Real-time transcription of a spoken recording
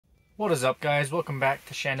What is up, guys? Welcome back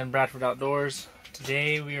to Shandon Bradford Outdoors.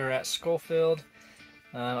 Today we are at Scofield.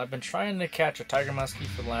 I've been trying to catch a tiger muskie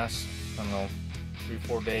for the last, I don't know,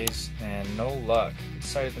 3-4 days and no luck.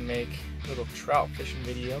 Decided to make a little trout fishing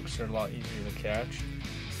video because they're a lot easier to catch.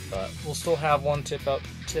 But we'll still have one tip up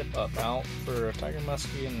out for a tiger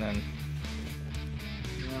muskie, and then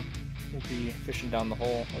we'll be fishing down the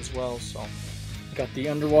hole as well. So got the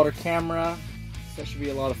underwater camera. That should be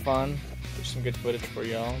a lot of fun. Get some good footage for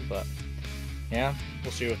y'all, but yeah,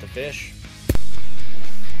 we'll see you with the fish.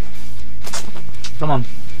 Come on,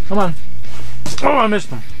 come on. Oh, I missed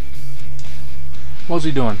him. What's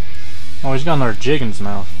he doing? Oh, he's got another jig in his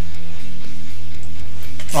mouth.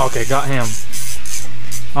 Okay, got him.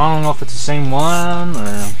 I don't know if it's the same one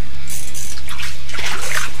or...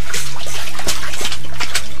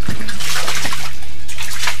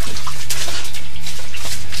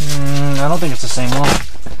 I don't think it's the same one.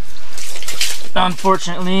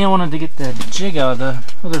 Unfortunately, I wanted to get the jig out of the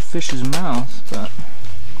other fish's mouth, but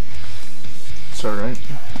it's alright.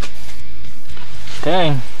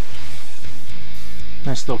 Okay.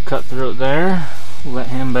 Nice little cutthroat there. We'll let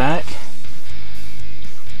him back.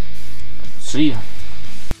 See ya.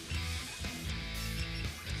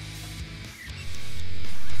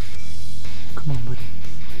 Come on, buddy.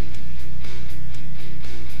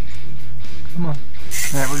 Come on.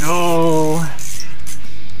 There we go.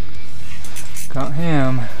 Got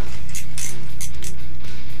him.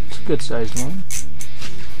 It's a good sized one.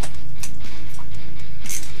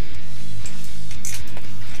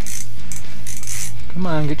 Come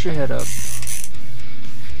on, get your head up.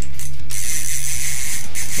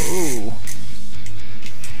 Oh.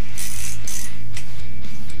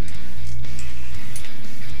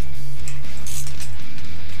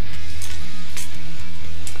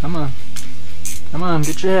 Come on. Come on,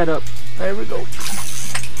 get your head up. There we go.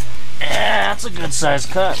 Yeah, that's a good size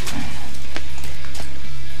cut.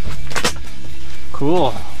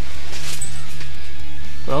 Cool.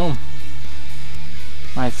 Boom.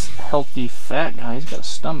 Nice, healthy, fat guy. He's got a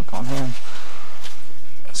stomach on him.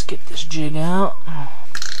 Let's get this jig out.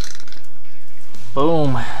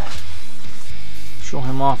 Boom. Show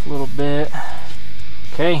him off a little bit.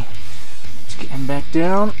 Okay. Let's get him back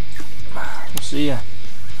down. We'll see ya.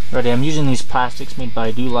 Alrighty, I'm using these plastics made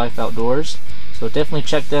by Do Life Outdoors. So definitely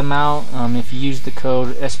check them out. If you use the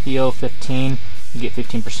code SBO 15, you get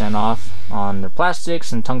 15% off on their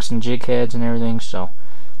plastics and tungsten jig heads and everything. So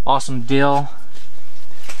awesome deal.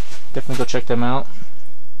 Definitely go check them out.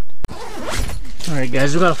 Alright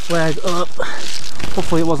guys, we got a flag up.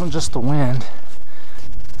 Hopefully it wasn't just the wind.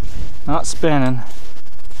 Not spinning.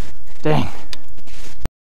 Dang.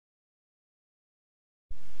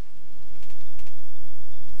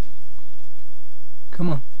 Come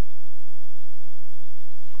on.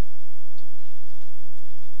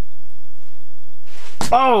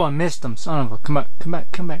 Oh, I missed him, son of a... Come back, come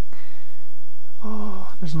back, come back.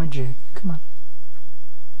 Oh, there's my jig. Come on.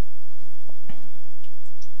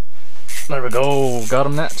 There we go. Got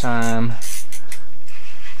him that time.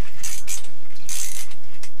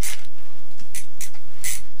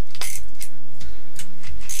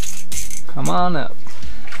 Come on up.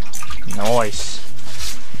 Nice.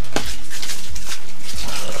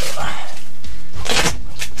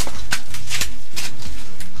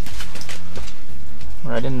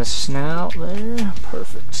 Right in the snout there.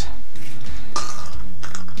 Perfect.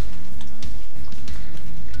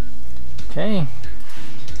 Okay.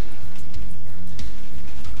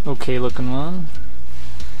 Okay looking one.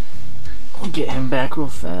 We'll get him back real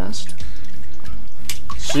fast.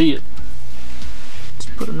 See it. Let's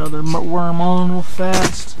put another worm on real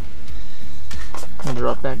fast. And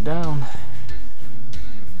drop back down.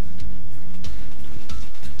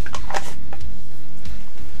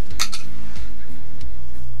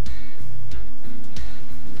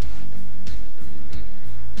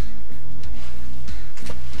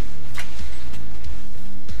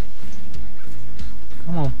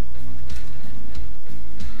 Come on.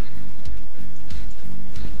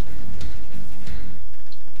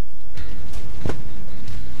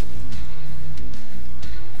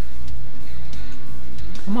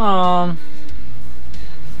 Come on.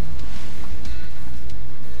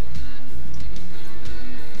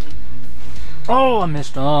 Oh, I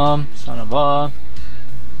missed him. Son of a...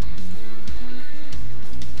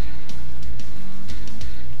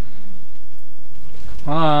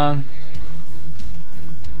 Come on.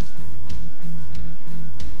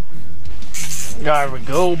 There we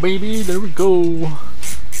go, baby. There we go.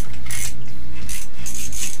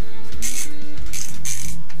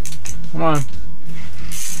 Come on.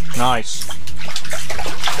 Nice.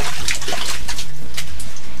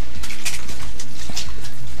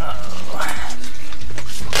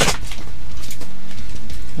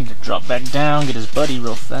 Need to drop back down, get his buddy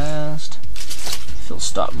real fast. He'll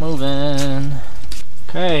stop moving.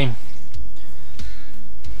 Okay.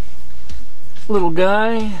 Little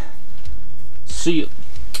guy. See ya.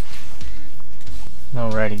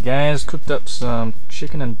 Alrighty guys, cooked up some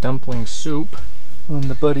chicken and dumpling soup on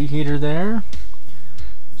the buddy heater there.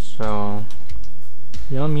 So,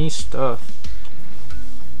 yummy stuff.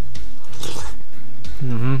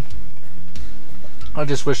 I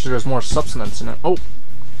just wish there was more substance in it. Oh,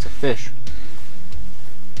 it's a fish.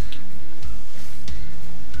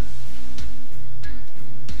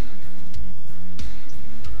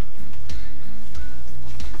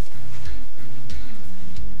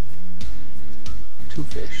 Two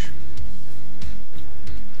fish.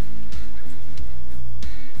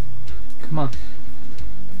 Come on.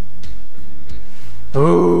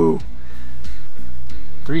 Ooh.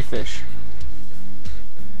 Three fish.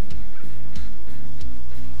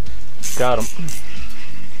 Got him.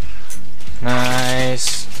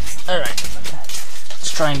 Nice. Alright.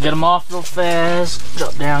 Let's try and get them off real fast.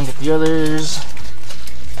 Drop down, get the others.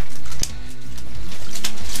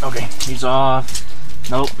 Okay, he's off.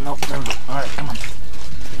 Nope, nope, there we go. Alright, come on.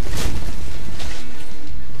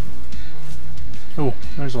 Oh,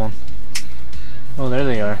 there's one. Oh, there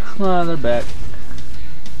they are. Oh, they're back.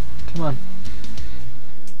 Come on.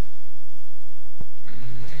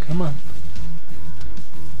 Come on.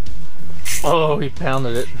 Oh, he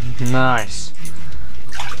pounded it. Nice.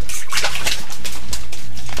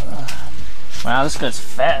 Wow, this guy's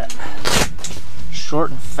fat. Short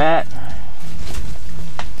and fat.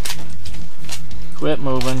 Quit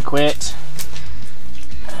moving, quit.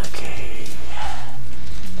 Okay.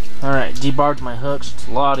 Alright, debarked my hooks. It's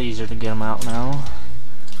a lot easier to get them out now.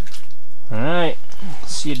 Alright.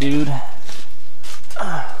 See you, dude.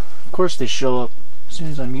 Of course they show up as soon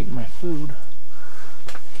as I'm eating my food.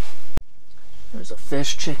 There's a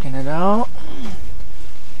fish checking it out.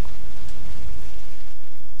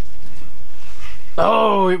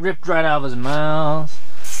 Oh, it ripped right out of his mouth.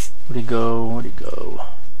 Where'd he go? Where'd he go?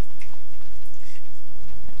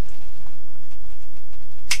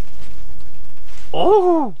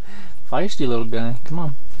 Oh! Feisty little guy. Come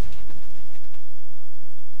on.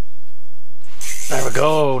 There we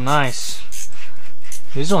go. Nice.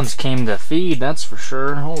 These ones came to feed, that's for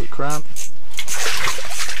sure. Holy crap.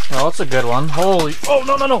 Oh, that's a good one. Holy... Oh,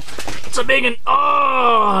 no, no, no! It's a big one!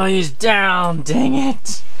 Oh, he's down! Dang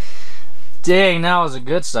it! Dang, that was a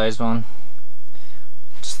good sized one.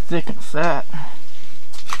 Just thick and fat.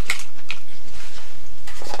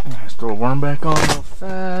 Let's throw a worm back on real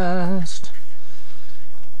fast.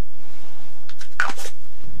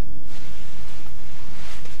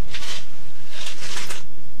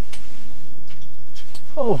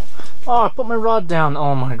 Oh! Oh, I put my rod down.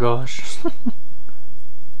 Oh my gosh.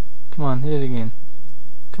 Come on, hit it again.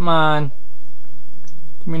 Come on.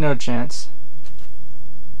 Give me another chance.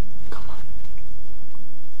 Come on.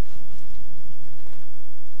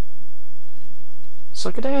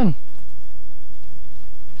 Suck it in.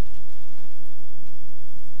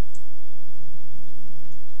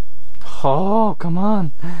 Oh, come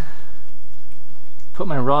on. Put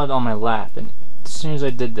my rod on my lap, and as soon as I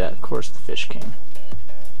did that, of course the fish came.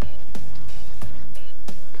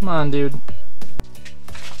 Come on, dude.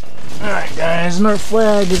 Alright guys, and our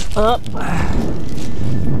flag is up.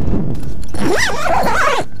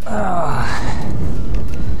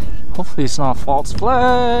 Hopefully it's not a false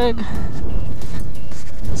flag.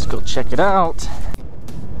 Let's go check it out.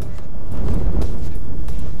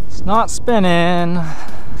 It's not spinning.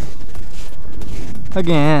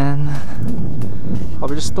 Again.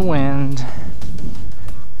 Probably just the wind.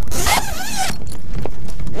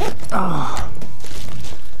 Oh.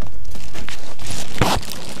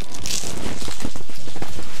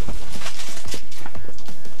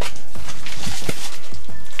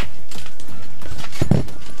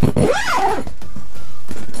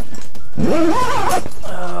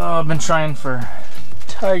 I've been trying for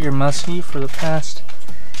tiger muskie for the past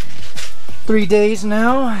 3 days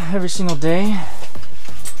now, every single day.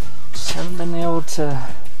 Just haven't been able to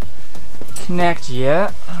connect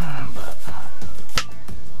yet, but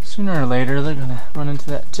sooner or later they're gonna run into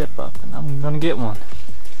that tip up and I'm gonna get one.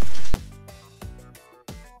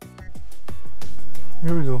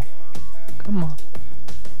 Here we go. Come on.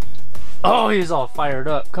 Oh, he's all fired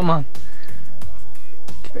up. Come on.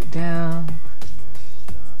 Get back down.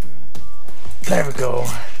 There we go.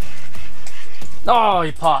 Oh,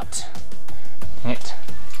 he popped. Dang it.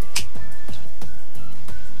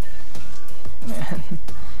 Man,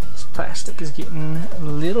 this plastic is getting a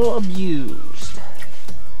little abused.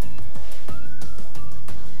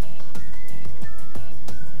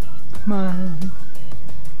 Come on.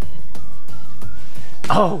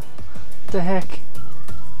 Oh! What the heck?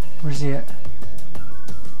 Where's he at?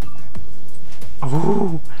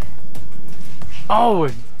 Ooh! Oh!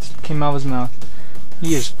 It came out of his mouth.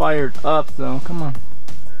 He is fired up though. Come on.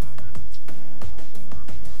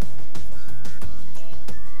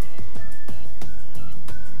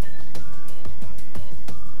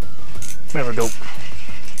 There we go.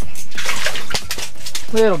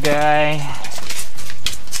 Little guy.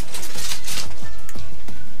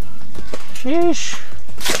 Sheesh.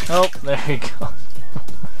 Oh, there you go.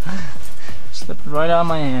 Slipped right out of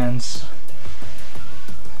my hands.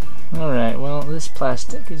 Alright, well, this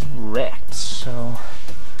plastic is wrecked, so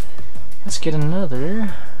let's get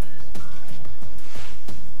another.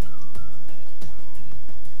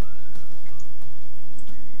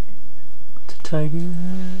 It's a tiger.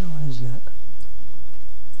 What is that?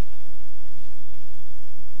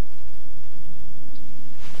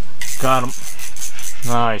 Got him.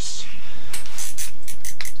 Nice.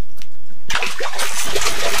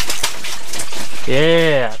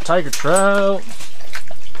 Yeah, tiger trout.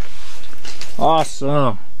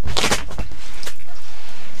 Awesome. It's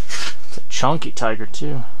a chunky tiger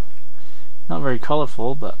too. Not very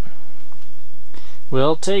colorful, but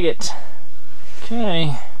we'll take it.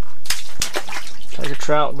 Okay. Tiger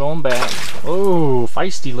trout going back. Oh,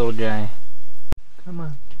 feisty little guy. Come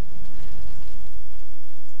on.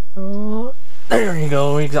 Oh, there you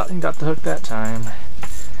go. He got the hook that time.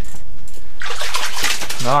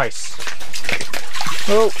 Nice.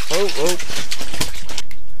 Oh, oh, oh.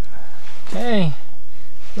 Okay.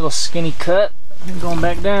 Little skinny cut. I'm going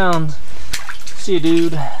back down. See you,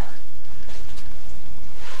 dude.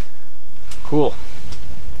 Cool.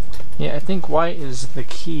 Yeah, I think white is the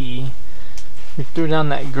key. We threw down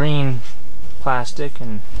that green plastic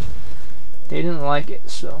and they didn't like it,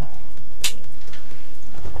 so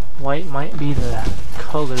white might be the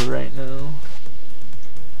color right now.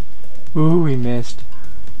 Ooh, we missed.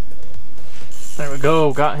 There we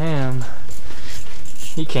go, got him.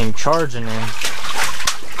 He came charging in.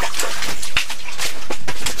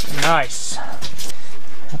 Nice.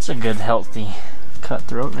 That's a good healthy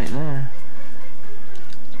cutthroat right there.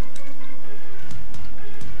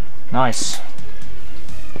 Nice.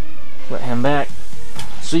 Let him back.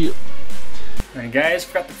 See you. Alright guys,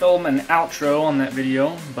 forgot to film an outro on that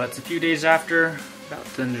video, but it's a few days after. About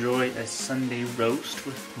to enjoy a Sunday roast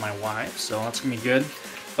with my wife, so that's gonna be good.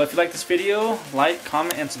 But if you like this video, like,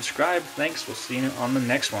 comment, and subscribe. Thanks, we'll see you on the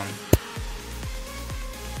next one.